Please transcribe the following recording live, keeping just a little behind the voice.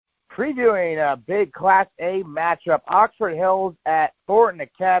previewing a big Class A matchup, Oxford Hills at Thornton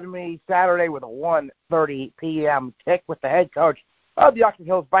Academy, Saturday with a 1:30 p.m. kick with the head coach of the Oxford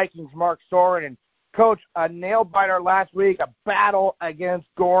Hills Vikings, Mark Soehren. And, Coach, a nail-biter last week, a battle against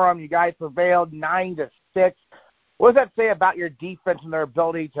Gorham. You guys prevailed 9-6. What does that say about your defense and their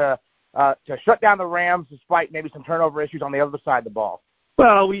ability to shut down the Rams despite maybe some turnover issues on the other side of the ball?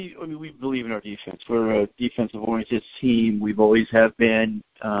 Well, we believe in our defense. We're a defensive-oriented team. We've always have been,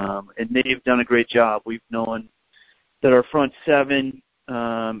 and they've done a great job. We've known that our front seven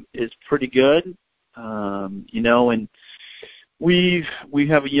is pretty good, and we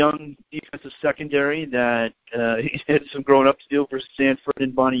have a young defensive secondary that had some growing up to do for Sanford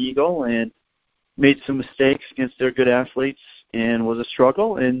and Bonnie Eagle, and made some mistakes against their good athletes and was a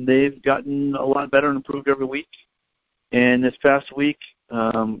struggle, and they've gotten a lot better and improved every week. And this past week,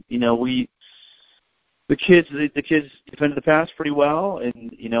 the kids defended the pass pretty well,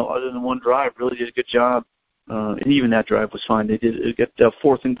 and other than one drive, really did a good job. And even that drive was fine. They did get the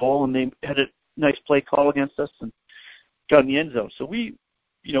 4th and goal, and they had a nice play call against us and got in the end zone. So we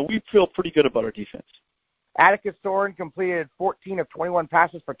feel pretty good about our defense. Atticus Soehren completed 14 of 21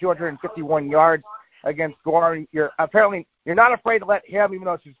 passes for 251 yards against Gorham. You're not afraid to let him, even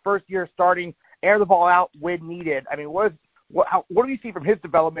though it's his first year starting, air the ball out when needed. I mean, what do you see from his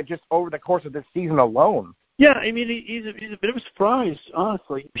development just over the course of this season alone? Yeah, I mean, he's a bit of a surprise,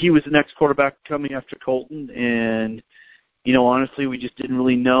 honestly. He was the next quarterback coming after Colton, and, honestly, we just didn't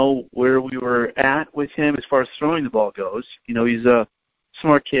really know where we were at with him as far as throwing the ball goes. He's a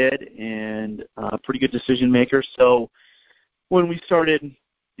smart kid and a pretty good decision maker. So when we started,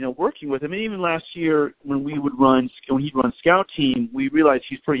 working with him, and even last year when he'd run scout team, we realized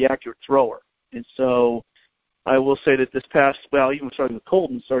he's a pretty accurate thrower. And so I will say that even starting with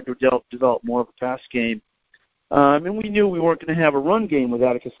Colton, started to develop more of a pass game. And we knew we weren't going to have a run game with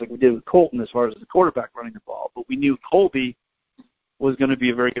Atticus like we did with Colton as far as the quarterback running the ball. But we knew Colby was going to be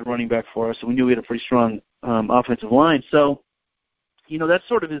a very good running back for us, and we knew we had a pretty strong offensive line. So, that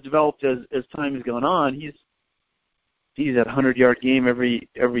sort of has developed as time has gone on. He's at a 100-yard game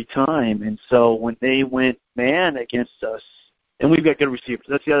every time. And so when they went man against us, and we've got good receivers.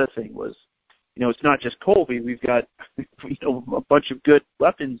 That's the other thing was, it's not just Colby. We've got, a bunch of good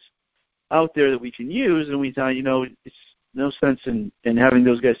weapons out there that we can use. And we thought, it's no sense in having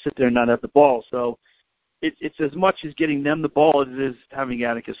those guys sit there and not have the ball. So it's as much as getting them the ball as it is having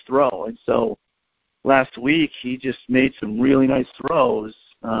Atticus throw. And so last week he just made some really nice throws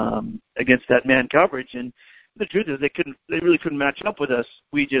against that man coverage. And the truth is they really couldn't match up with us.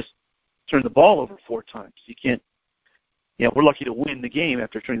 We just turned the ball over 4 times. We're lucky to win the game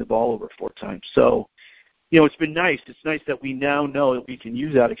after turning the ball over 4 times. So, it's been nice. It's nice that we now know that we can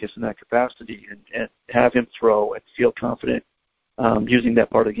use Atticus in that capacity and have him throw and feel confident using that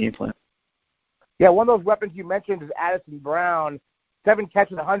part of the game plan. Yeah, one of those weapons you mentioned is Addison Brown, 7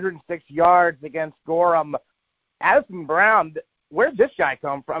 catches, 106 yards against Gorham. Addison Brown, where'd this guy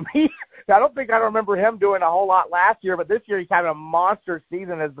come from? I don't remember him doing a whole lot last year, but this year he's having a monster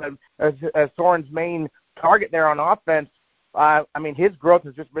season as Soeren's main target there on offense. His growth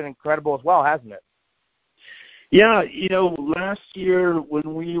has just been incredible as well, hasn't it? Yeah, last year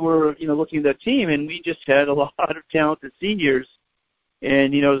when we were, looking at that team, and we just had a lot of talented seniors,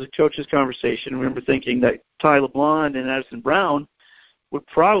 and, as a coach's conversation, I remember thinking that Ty LeBlond and Addison Brown would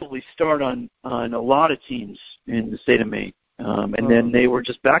probably start on a lot of teams in the state of Maine, and then they were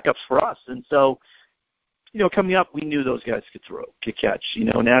just backups for us. And so, coming up, we knew those guys could catch,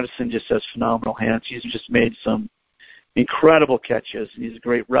 and Addison just has phenomenal hands. He's just made some incredible catches. He's a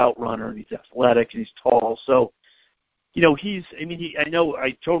great route runner, and he's athletic, and he's tall. So,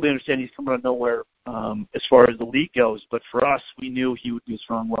 I totally understand he's coming out of nowhere as far as the league goes, but for us, we knew he would be a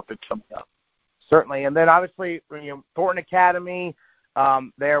strong weapon coming up. Certainly. And then obviously, Thornton Academy,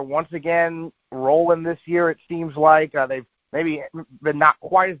 they're once again rolling this year, it seems like. They've maybe been not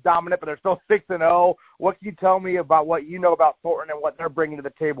quite as dominant, but they're still 6-0. What can you tell me about what you know about Thornton and what they're bringing to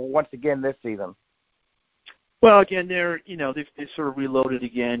the table once again this season? Well, again, they've sort of reloaded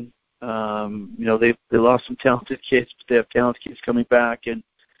again. They lost some talented kids, but they have talented kids coming back and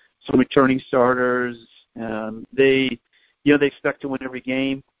some returning starters. They expect to win every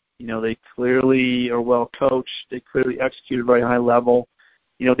game. They clearly are well coached. They clearly execute at a very high level.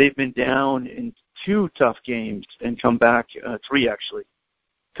 They've been down in 2 tough games and come back, 3 actually,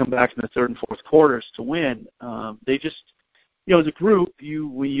 come back in the 3rd and 4th quarters to win. They just, as a group,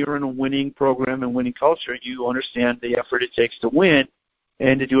 when you're in a winning program and winning culture, you understand the effort it takes to win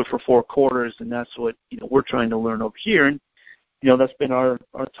and to do it for 4 quarters, and that's what we're trying to learn over here. And that's been our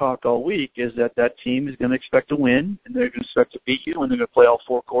talk all week, is that team is going to expect to win, and they're going to expect to beat you, and they're going to play all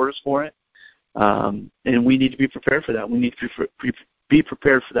 4 quarters for it. And we need to be prepared for that. We need to be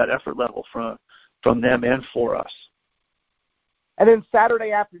prepared for that effort level from them and for us. And then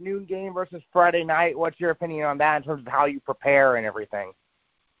Saturday afternoon game versus Friday night, what's your opinion on that in terms of how you prepare and everything?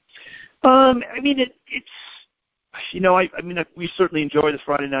 We certainly enjoy the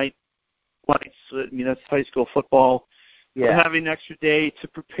Friday night fights. That's high school football. Yeah. But having an extra day to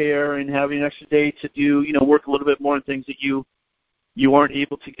prepare and having an extra day to do, work a little bit more on things that you aren't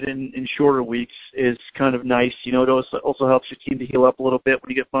able to get in shorter weeks is kind of nice. It also helps your team to heal up a little bit when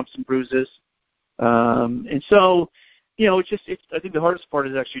you get bumps and bruises. And so, I think the hardest part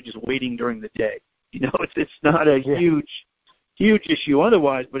is actually just waiting during the day. It's not a huge issue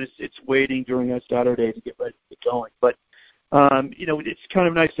otherwise, but it's waiting during that Saturday to get ready to get going. But, it's kind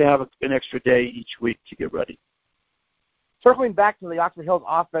of nice to have an extra day each week to get ready. Circling back to the Oxford Hills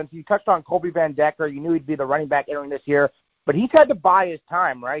offense, you touched on Colby Van Decker. You knew he'd be the running back entering this year, but he's had to buy his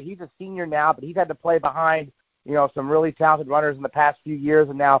time, right? He's a senior now, but he's had to play behind, some really talented runners in the past few years,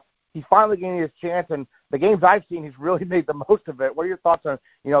 and now he's finally getting his chance. And the games I've seen, he's really made the most of it. What are your thoughts on,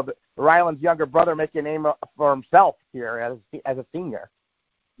 Ryland's younger brother making a name for himself here as a senior?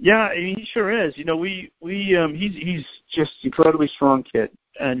 Yeah, he sure is. He's just an incredibly strong kid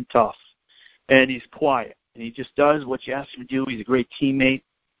and tough, and he's quiet. And he just does what you ask him to do. He's a great teammate.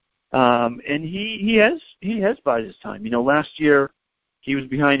 And he has bided his time. Last year he was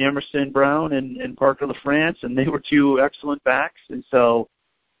behind Emerson Brown and Parker LaFrance, and they were 2 excellent backs. And so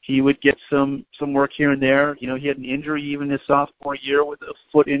he would get some work here and there. He had an injury even his sophomore year with a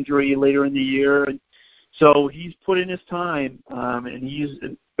foot injury later in the year. And so he's put in his time, and he's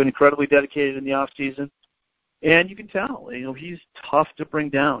been incredibly dedicated in the off season. And you can tell, he's tough to bring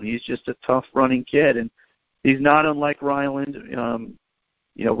down. He's just a tough running kid, and he's not unlike Ryland.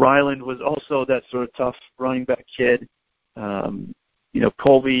 Ryland was also that sort of tough running back kid.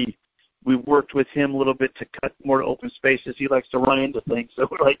 Colby, we worked with him a little bit to cut more open spaces. He likes to run into things. So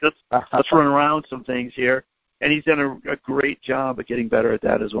we're like, let's run around some things here. And he's done a great job at getting better at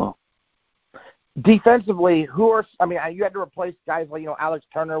that as well. Defensively, you had to replace guys like, Alex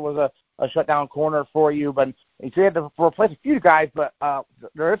Turner was a shutdown corner for you, but so you had to replace a few guys, but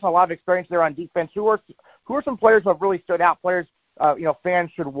there is a lot of experience there on defense. Who are some players who have really stood out, players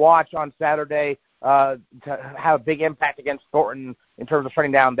fans should watch on Saturday to have a big impact against Thornton in terms of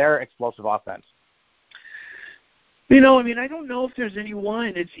shutting down their explosive offense? I don't know if there's any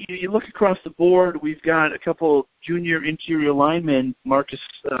one. It's you look across the board. We've got a couple junior interior linemen, Marcus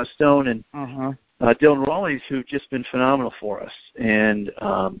Stone and Dylan Rawlings, who've just been phenomenal for us. And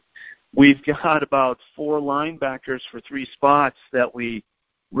we've got about 4 linebackers for 3 spots that we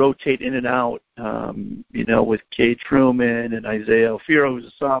rotate in and out. With Cade Truman and Isaiah Ofiro, who's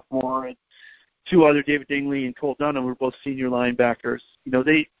a sophomore, and 2 other, David Dingley and Cole Dunham, who are both senior linebackers.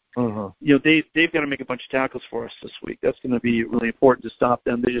 They've got to make a bunch of tackles for us this week. That's going to be really important to stop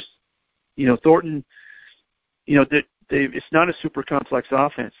them. They just, Thornton, it's not a super complex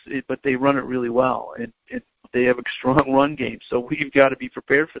offense, but they run it really well, and they have a strong run game. So we've got to be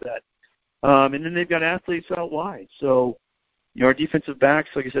prepared for that. And then they've got athletes out wide. So, our defensive backs,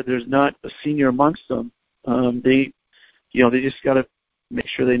 like I said, there's not a senior amongst them. They just got to make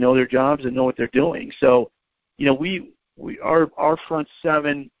sure they know their jobs and know what they're doing. So, our front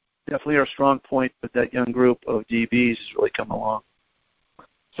 7 definitely our strong point, but that young group of DBs has really come along.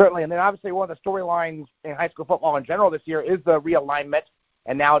 Certainly, and then obviously one of the storylines in high school football in general this year is the realignment,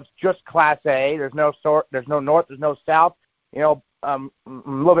 and now it's just Class A. There's no north, there's no south. A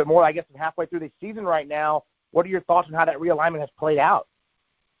little bit more, I guess, than halfway through the season right now. What are your thoughts on how that realignment has played out?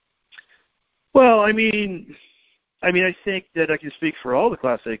 Well, I think that I can speak for all the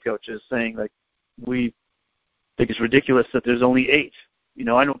Class A coaches saying, we think it's ridiculous that there's only 8.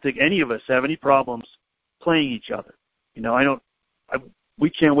 I don't think any of us have any problems playing each other. We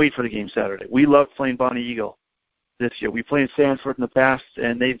can't wait for the game Saturday. We love playing Bonnie Eagle this year. We played Sanford in the past,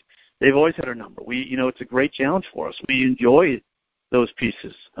 and they've always had our number. It's a great challenge for us. We enjoy those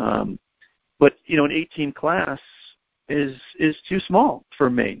pieces. But an 18 class is too small for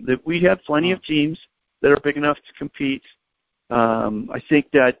Maine. We have plenty of teams that are big enough to compete. I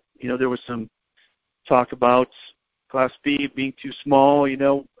think that, there was some talk about Class B being too small,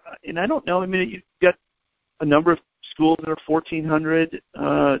 and I don't know. You've got a number of schools that are 1,400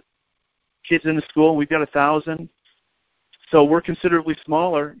 kids in the school, and we've got 1,000. So we're considerably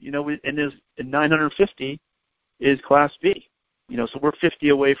smaller, and 950 is Class B. So we're 50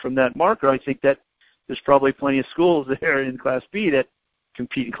 away from that marker. I think that there's probably plenty of schools there in Class B that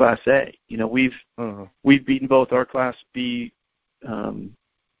compete in Class A. We've beaten both our Class B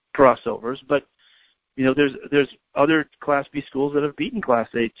crossovers, but there's other Class B schools that have beaten Class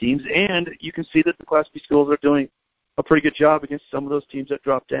A teams, and you can see that the Class B schools are doing a pretty good job against some of those teams that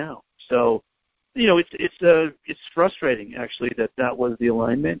dropped down. So, it's frustrating actually that was the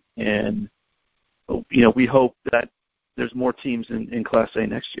alignment, and we hope that there's more teams in Class A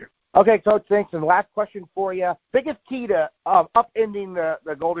next year. Okay, Coach, thanks. And last question for you: biggest key to upending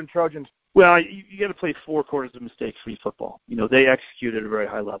the Golden Trojans? Well, you got to play 4 quarters of mistake-free football. They execute at a very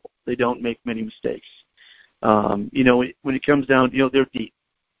high level. They don't make many mistakes. When it comes down, they're deep.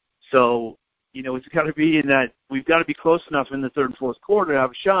 So, it's got to be in that we've got to be close enough in the third and fourth quarter to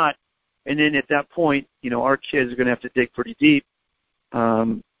have a shot. And then at that point, our kids are going to have to dig pretty deep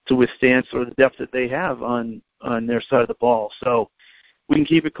to withstand sort of the depth that they have on their side of the ball. So we can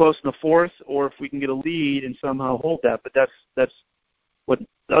keep it close in the fourth, or if we can get a lead and somehow hold that. But that's what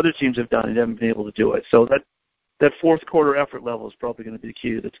the other teams have done and haven't been able to do it. So that fourth quarter effort level is probably going to be the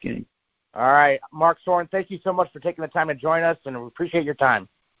key to this game. All right. Mark Soehren, thank you so much for taking the time to join us, and we appreciate your time.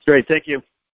 Great. Thank you.